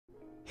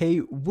Hey,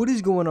 what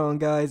is going on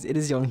guys? It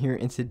is Young here,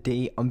 and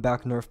today I'm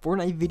back in our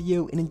Fortnite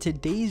video, and in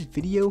today's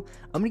video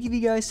I'm going to give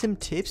you guys some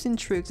tips and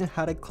tricks on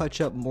how to clutch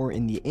up more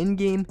in the end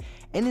game,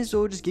 and as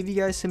well just give you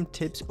guys some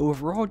tips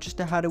overall just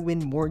to how to win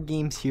more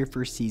games here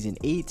for season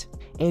 8.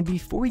 And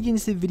before we get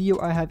into the video,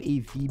 I have a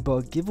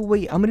V-Buck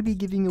giveaway. I'm going to be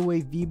giving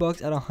away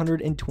V-Bucks at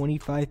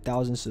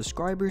 125,000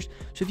 subscribers,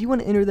 so if you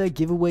want to enter that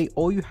giveaway,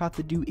 all you have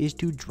to do is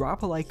to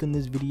drop a like on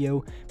this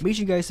video, make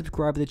sure you guys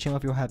subscribe to the channel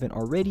if you haven't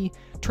already,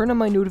 turn on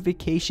my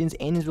notifications,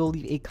 and as well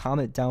leave a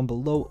comment down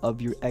below of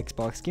your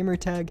Xbox gamer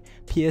tag,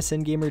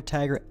 PSN gamer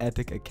tag, or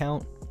Epic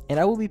account. And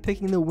I will be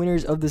picking the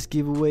winners of this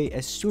giveaway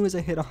as soon as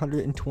I hit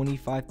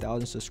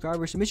 125,000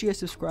 subscribers. So make sure you guys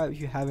subscribe if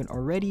you haven't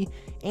already.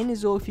 And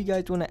as well, if you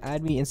guys want to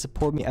add me and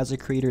support me as a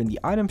creator in the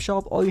item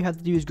shop, all you have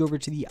to do is go over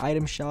to the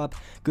item shop,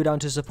 go down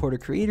to support a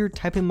creator,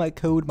 type in my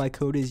code. My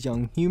code is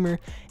Young Humor,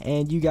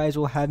 and you guys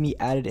will have me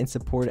added and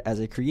supported as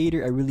a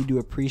creator. I really do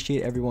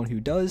appreciate everyone who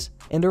does.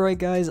 And alright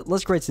guys,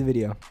 let's get right to the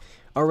video.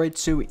 Alright,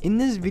 so in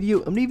this video,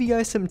 I'm going to give you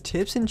guys some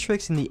tips and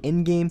tricks in the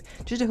end game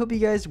just to help you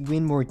guys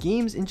win more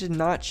games and just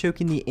not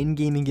choke in the end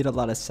game and get a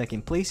lot of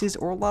second places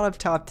or a lot of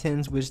top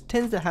 10s, which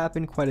tends to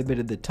happen quite a bit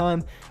of the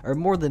time, or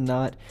more than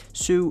not.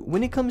 So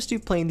when it comes to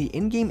playing the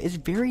end game, it's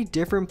very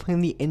different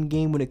playing the end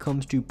game when it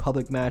comes to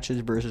public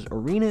matches versus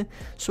arena.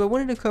 So I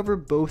wanted to cover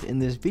both in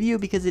this video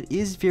because it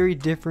is very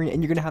different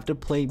and you're going to have to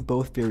play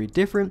both very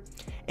different.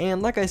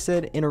 And like I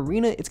said, in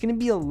arena, it's going to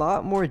be a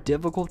lot more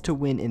difficult to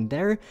win in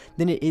there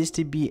than it is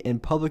to be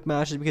in public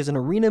matches, because in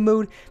arena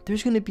mode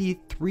there's going to be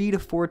 3 to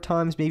 4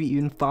 times, maybe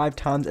even 5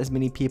 times as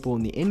many people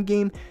in the end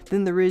game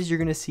than there is you're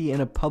going to see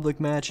in a public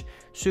match.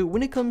 So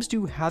when it comes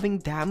to having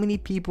that many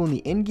people in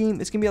the end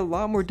game, it's going to be a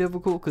lot more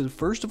difficult because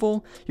first of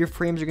all, your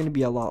frames are going to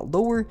be a lot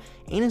lower,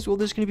 and as well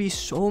there's going to be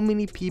so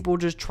many people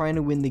just trying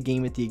to win the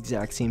game at the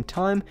exact same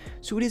time.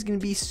 So it is going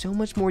to be so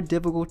much more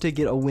difficult to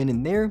get a win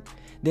in there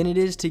than it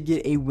is to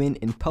get a win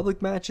in public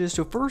matches.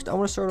 So first I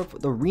want to start off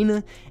with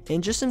arena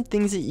and just some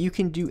things that you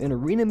can do in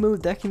arena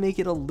mode that can make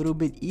it a little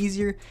bit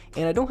easier,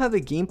 and I don't have a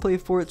gameplay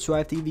for it, so I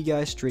have to give you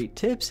guys straight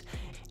tips.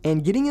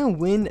 And getting a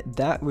win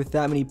with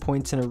that many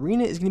points in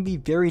arena is going to be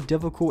very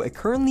difficult.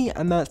 Currently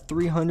I'm at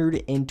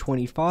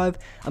 325.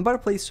 I'm about to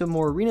play some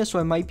more arena, so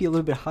I might be a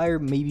little bit higher,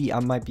 maybe I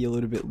might be a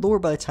little bit lower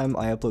by the time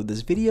I upload this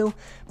video,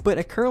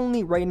 but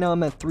currently right now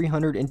I'm at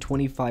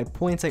 325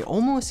 points. I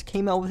almost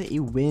came out with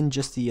a win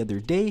just the other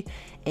day,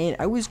 and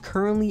I was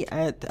currently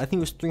at, I think it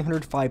was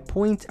 305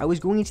 points. I was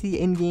going into the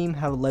end game,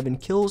 had 11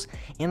 kills,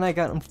 and I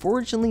got,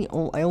 unfortunately,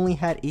 I only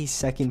had a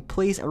second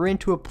place. I ran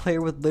into a player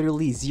with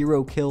literally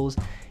 0 kills,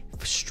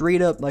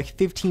 straight up like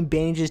 15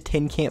 bandages,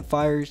 10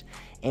 campfires,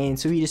 and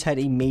so he just had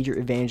a major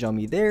advantage on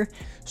me there.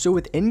 So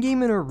with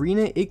endgame and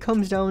arena, it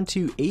comes down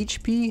to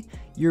HP,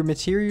 your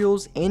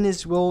materials, and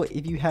as well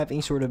if you have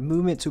any sort of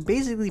movement. So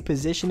basically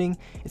positioning,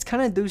 it's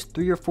kind of those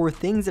 3 or 4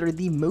 things that are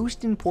the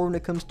most important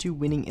when it comes to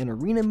winning in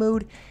arena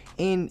mode.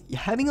 And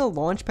having a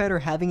launch pad or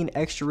having an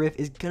extra rift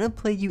is going to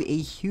play you a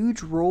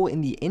huge role in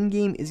the end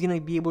game, is going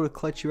to be able to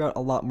clutch you out a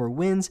lot more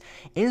wins,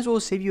 and as well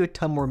as save you a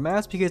ton more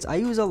maps, because I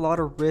use a lot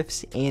of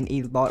rifts and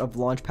a lot of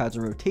launch pads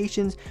and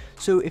rotations.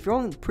 So if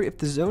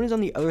the zone is on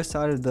the other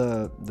side of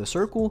the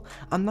circle,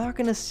 I'm not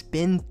going to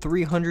spend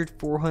 300,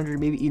 400,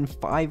 maybe even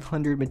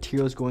 500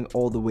 materials going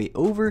all the way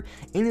over,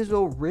 and as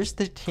well risk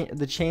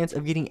the chance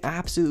of getting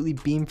absolutely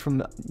beamed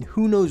from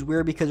who knows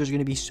where, because there's going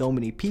to be so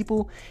many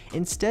people.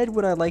 Instead,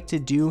 what I like to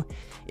do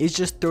is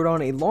just throw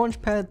down a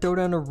launch pad, throw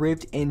down a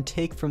rift, and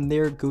take from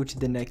there, go to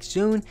the next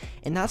zone,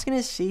 and that's going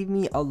to save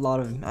me a lot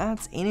of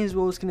mats, and as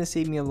well it's going to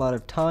save me a lot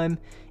of time,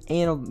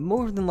 and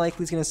more than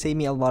likely it's going to save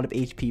me a lot of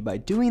HP by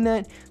doing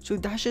that. So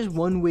that's just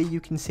one way you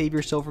can save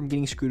yourself from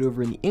getting screwed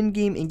over in the end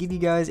game and give you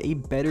guys a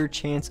better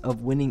chance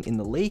of winning in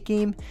the late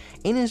game.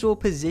 And as well,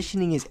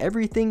 positioning is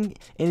everything,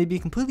 and to be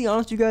completely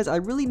honest with you guys, I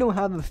really don't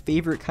have a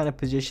favorite kind of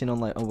position on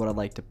what I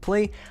like to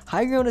play.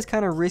 High ground is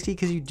kind of risky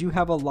because you do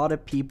have a lot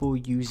of people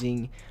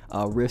using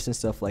rifts and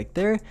stuff like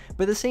there,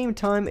 but at the same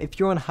time, if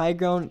you're on high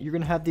ground, you're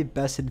going to have the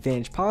best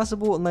advantage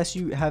possible, unless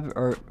you have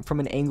from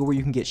an angle where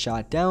you can get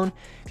shot down.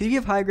 Because if you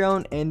have high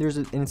ground and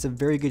it's a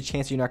very good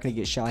chance you're not going to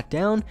get shot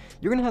down,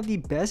 you're going to have the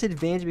best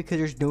advantage because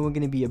there's no one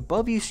going to be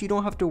above you, so you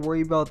don't have to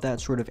worry about that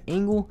sort of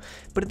angle.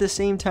 But at the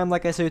same time,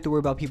 like I said, you have to worry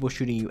about people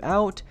shooting you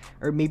out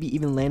or maybe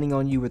even landing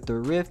on you with the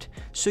rift,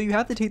 so you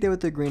have to take that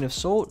with a grain of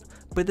salt.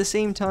 But at the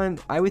same time,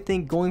 I would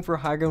think going for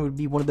high ground would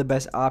be one of the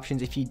best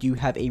options if you do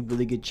have a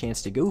really good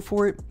chance to go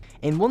for it.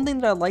 And one thing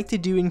that I like to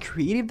do in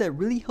creative that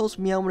really helps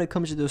me out when it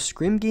comes to those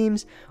scrim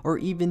games or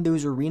even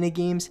those arena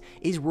games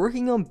is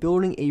working on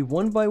building a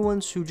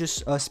 1x1, so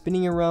just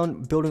spinning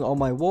around, building all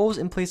my walls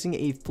and placing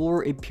a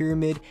floor, a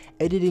pyramid,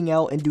 editing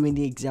out and doing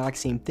the exact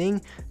same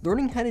thing.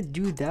 Learning how to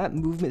do that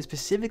movement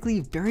specifically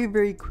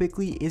very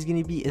quickly is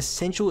going to be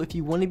essential if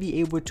you want to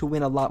be able to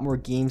win a lot more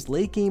games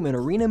late game in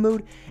arena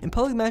mode. And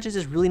public matches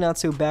is really not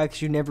so bad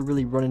because you never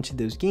really run into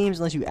those games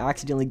unless you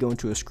accidentally go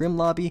into a scrim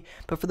lobby.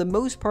 But for the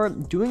most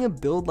part, doing a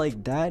build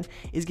like that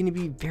is going to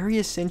be very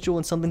essential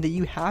and something that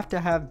you have to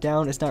have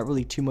down. It's not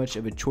really too much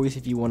of a choice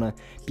if you want to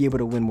be able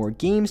to win more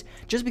games,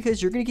 just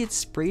because you're going to get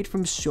sprayed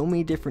from so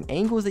many different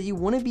angles that you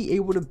want to be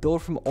able to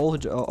build from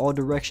all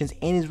directions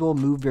and as well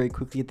move very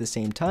quickly at the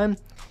same time.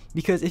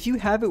 Because if you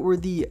have it where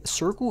the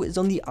circle is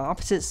on the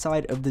opposite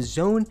side of the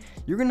zone,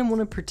 you're going to want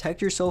to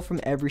protect yourself from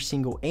every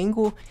single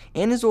angle.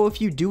 And as well,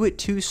 if you do it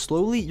too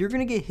slowly, you're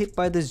going to get hit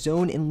by the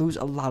zone and lose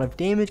a lot of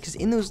damage, because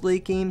in those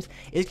late games,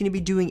 it's going to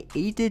be doing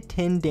 8 to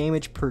 10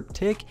 damage per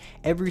tick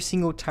every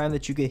single time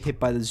that you get hit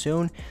by the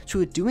zone. So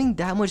with doing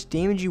that much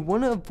damage, you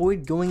want to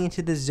avoid going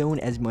into the zone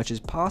as much as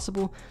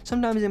possible.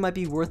 Sometimes it might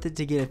be worth it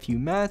to get a few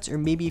mats, or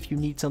maybe if you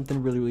need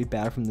something really, really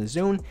bad from the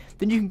zone,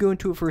 then you can go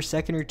into it for a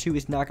second or two.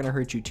 It's not going to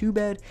hurt you too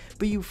bad.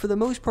 But for the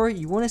most part,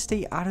 you want to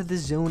stay out of the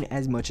zone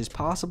as much as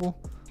possible.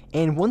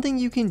 And one thing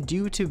you can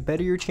do to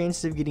better your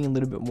chances of getting a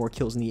little bit more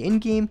kills in the end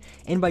game,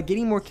 and by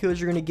getting more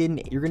kills, you're gonna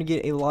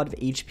get a lot of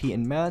HP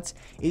and mats.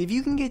 If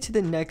you can get to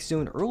the next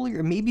zone early,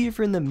 or maybe if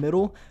you're in the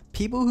middle,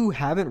 people who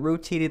haven't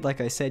rotated,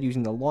 like I said,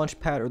 using the launch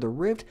pad or the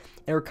rift,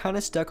 and are kind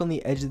of stuck on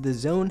the edge of the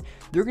zone,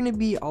 there are going to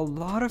be a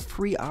lot of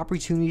free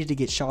opportunities to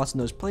get shots on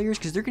those players,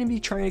 because they're going to be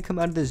trying to come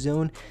out of the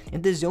zone,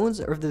 and the zones,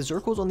 or the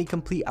circles on the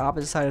complete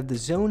opposite side of the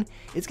zone,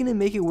 it's going to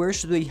make it worse,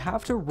 so they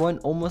have to run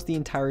almost the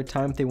entire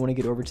time if they want to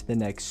get over to the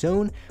next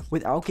zone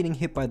without getting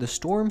hit by the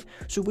storm.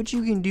 So what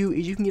you can do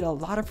is you can get a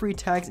lot of free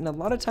tags, and a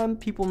lot of time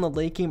people in the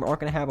late game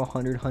aren't going to have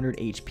 100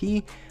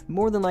 HP.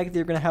 More than likely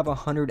they're going to have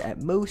 100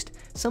 at most.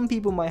 Some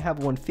people might have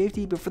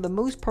 150, but for the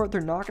most part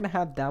they're not going to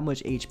have that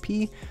much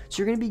HP, so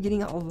you're going to be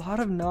getting a lot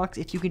of knocks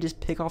if you can just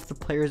pick off the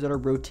players that are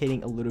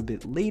rotating a little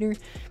bit later,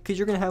 because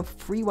you're going to have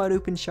free wide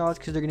open shots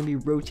because they're going to be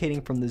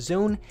rotating from the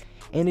zone.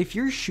 And if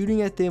you're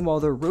shooting at them while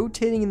they're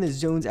rotating in the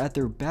zones at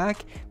their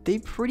back, they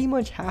pretty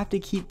much have to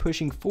keep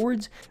pushing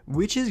forwards,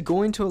 which is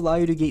going to allow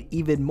you to get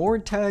even more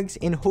tags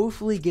and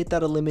hopefully get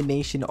that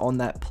elimination on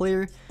that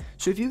player.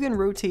 So if you can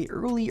rotate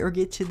early or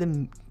get to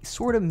the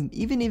sort of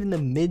even the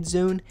mid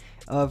zone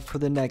for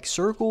the next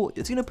circle,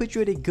 it's going to put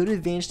you at a good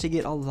advantage to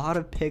get a lot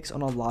of picks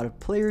on a lot of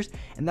players,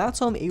 and that's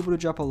how I'm able to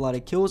drop a lot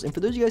of kills. And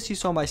for those of you guys who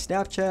saw my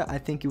Snapchat, I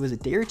think it was a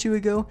day or two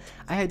ago,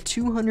 I had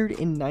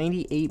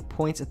 298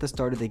 points at the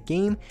start of the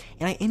game,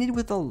 and I ended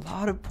with a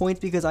lot of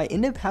points because I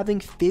ended up having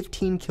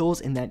 15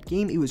 kills in that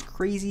game. It was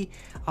crazy.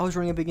 I was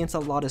running up against a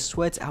lot of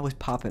sweats. I was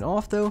popping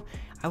off though.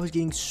 I was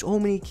getting so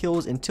many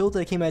kills, and Tilted,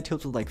 I came out of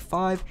Tilted with like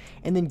 5,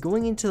 and then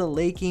going into the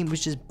late game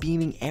was just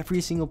beaming every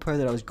single player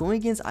that I was going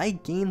against. I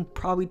gained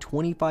probably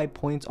 25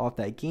 points off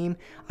that game.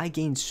 I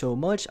gained so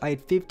much. I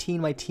had 15,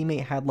 my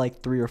teammate had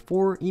like 3 or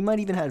 4, he might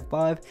even had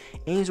 5,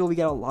 and so we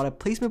got a lot of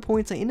placement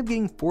points. I ended up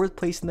getting 4th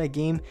place in that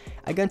game.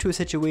 I got into a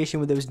situation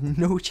where there was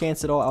no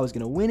chance at all I was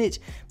going to win it,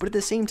 but at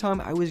the same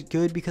time I was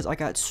good because I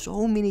got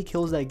so many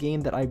kills that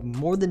game that I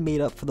more than made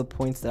up for the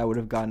points that I would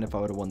have gotten if I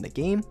would have won the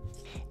game.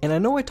 And I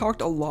know I talked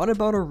a lot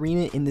about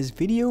arena in this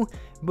video,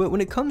 but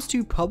when it comes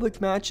to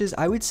public matches,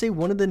 I would say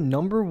one of the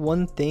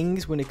 #1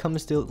 things when it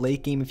comes to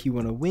late game if you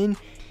want to win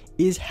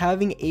is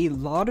having a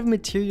lot of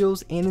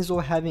materials and as well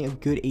having a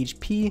good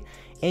HP.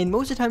 And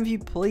most of the time if you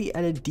play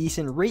at a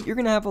decent rate, you're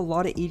going to have a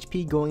lot of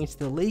HP going into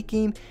the late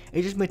game.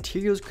 It's just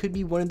materials could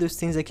be one of those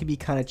things that could be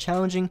kind of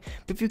challenging.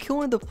 But if you kill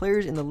one of the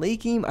players in the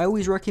late game, I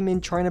always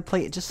recommend trying to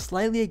play it just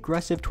slightly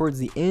aggressive towards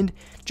the end,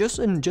 just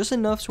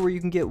enough so where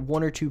you can get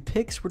 1 or 2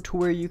 picks to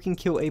where you can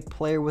kill a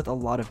player with a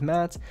lot of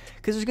mats,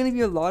 because there's going to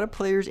be a lot of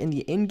players in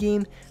the end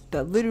game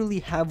that literally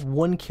have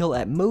 1 kill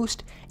at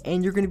most,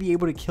 and you're going to be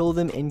able to kill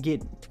them and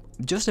get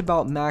just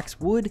about max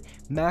wood,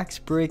 max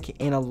brick,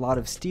 and a lot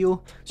of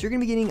steel. So you're going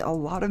to be getting a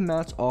lot of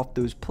mats off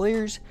those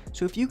players.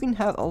 So if you can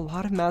have a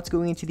lot of mats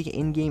going into the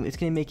end game, it's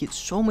going to make it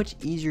so much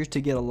easier to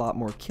get a lot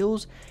more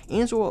kills.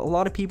 And so a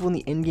lot of people in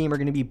the end game are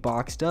going to be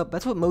boxed up.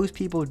 That's what most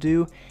people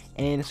do,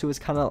 and so it's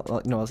kind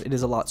of, it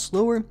is a lot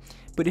slower.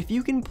 But if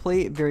you can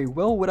play it very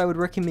well, what I would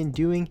recommend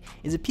doing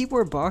is if people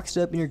are boxed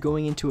up and you're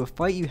going into a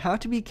fight, you have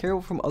to be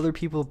careful from other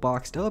people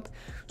boxed up.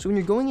 So when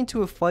you're going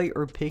into a fight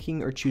or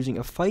picking or choosing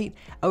a fight,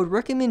 I would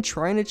recommend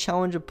trying to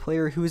challenge a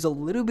player who is a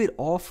little bit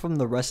off from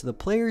the rest of the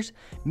players,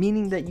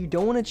 meaning that you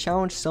don't want to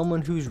challenge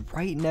someone who's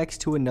right next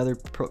to another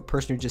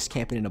person who's just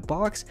camping in a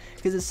box,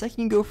 because the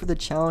second you go for the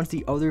challenge,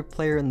 the other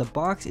player in the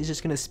box is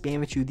just going to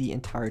spam at you the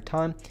entire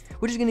time,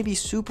 which is going to be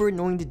super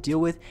annoying to deal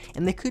with.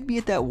 And they could be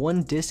at that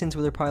one distance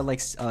where they're probably like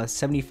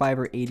 75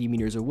 or 80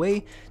 meters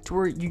away, to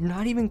where you're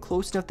not even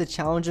close enough to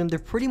challenge them. They're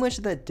pretty much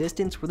at that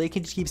distance where they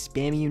can just keep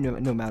spamming you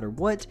no matter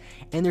what,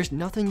 and there's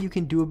nothing you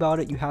can do about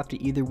it. You have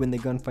to either win the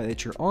gunfight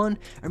that you're on,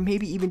 or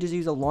maybe even just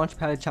use a launch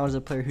pad to challenge the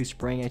player who's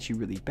spraying at you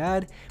really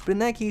bad. But in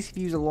that case, if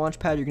you use a launch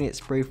pad, you're gonna get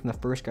sprayed from the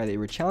first guy they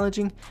were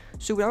challenging.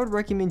 So what I would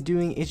recommend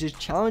doing is just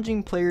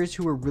challenging players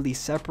who are really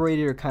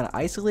separated or kind of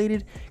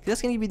isolated, because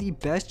that's gonna be the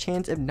best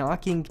chance of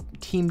not getting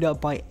teamed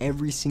up by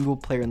every single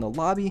player in the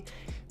lobby.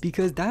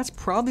 because that's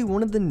probably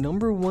one of the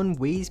 #1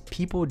 ways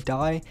people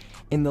die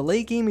in the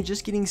late game, is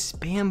just getting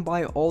spammed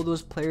by all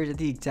those players at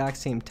the exact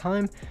same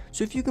time.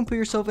 So if you can put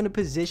yourself in a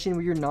position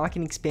where you're not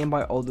getting spammed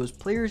by all those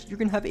players, you're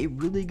gonna have a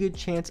really good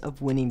chance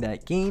of winning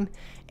that game.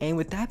 And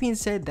with that being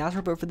said, that's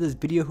about for this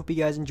video. Hope you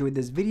guys enjoyed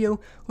this video,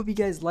 hope you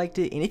guys liked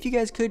it, and if you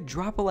guys could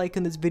drop a like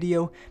on this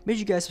video, make sure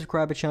you guys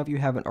subscribe to the channel if you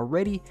haven't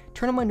already,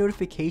 turn on my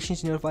notifications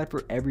to be notified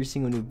for every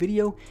single new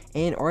video,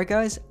 and alright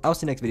guys, I'll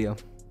see you next video.